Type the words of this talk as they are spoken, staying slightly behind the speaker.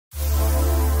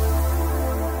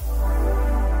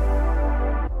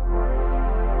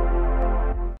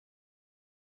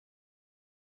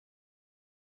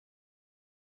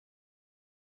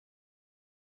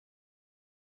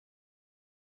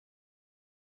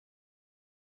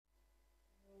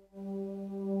And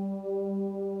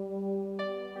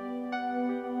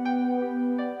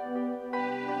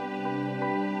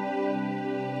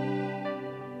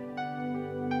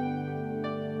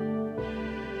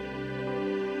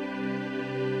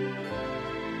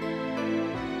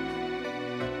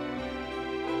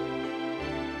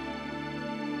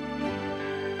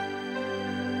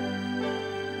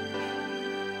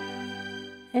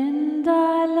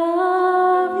I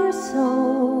love you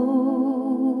so.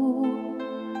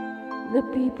 The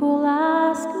people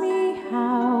ask me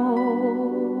how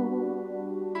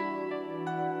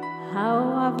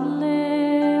I've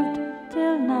lived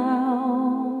till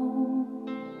now.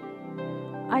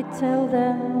 I tell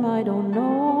them I don't know.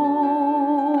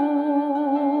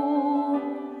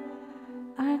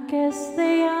 I guess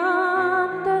they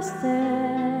understand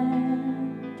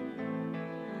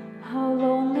how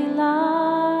lonely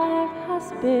life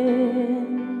has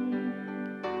been.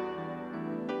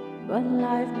 But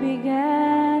life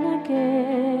began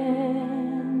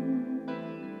again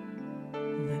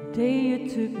the day you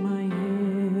took my hand.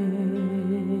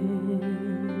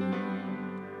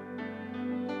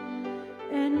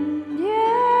 And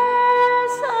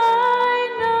yes, I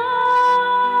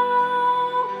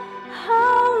know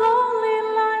how lonely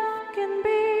life can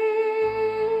be.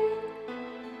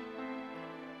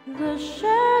 The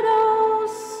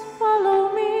shadows follow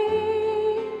me,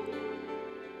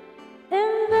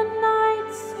 and the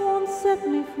nights won't set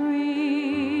me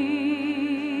free.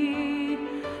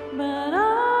 But I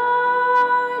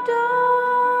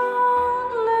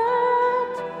don't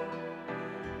let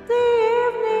the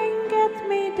evening get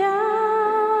me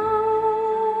down.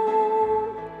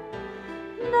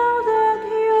 Now that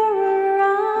you're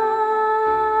around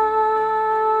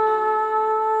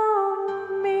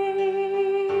me,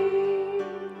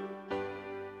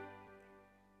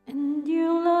 and you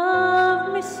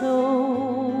love me so.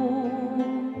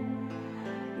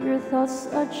 Your thoughts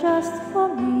are just for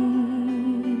me.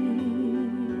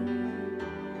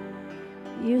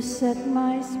 You set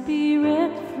my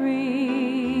spirit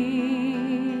free.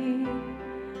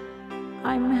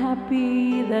 I'm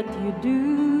happy that you do.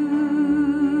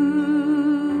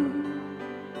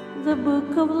 The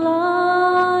book of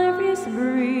life is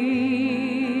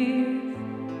brief,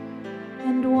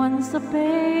 and once a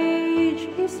page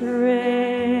is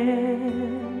read,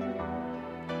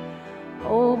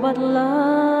 oh, but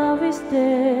love is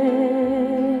dead.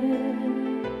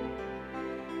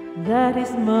 That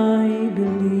is my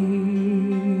belief.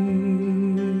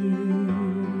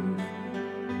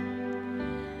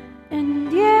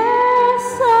 And yes,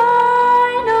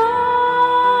 I know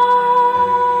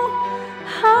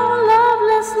how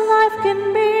loveless life can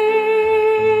be.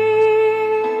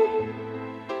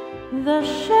 The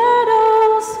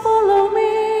shadows follow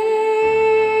me,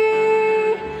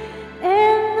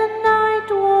 and the night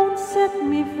won't set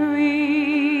me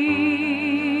free.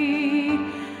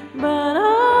 But I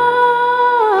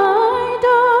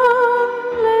don't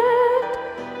let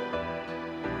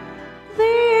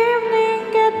the evening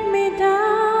get me down.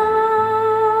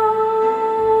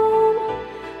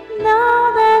 Now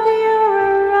that you're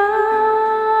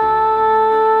around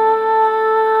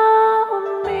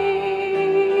me.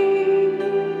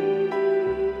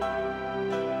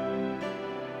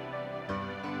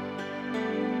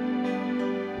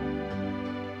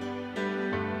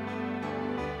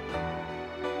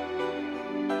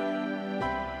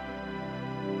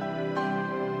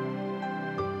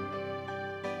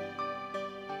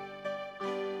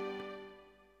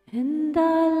 And I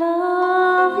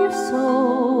love you so.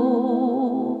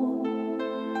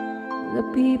 The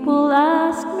people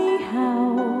ask me how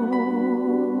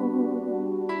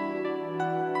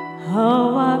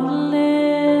I've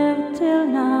lived till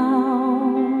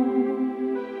now.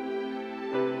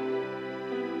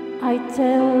 I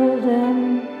tell them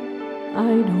I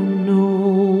don't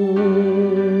know.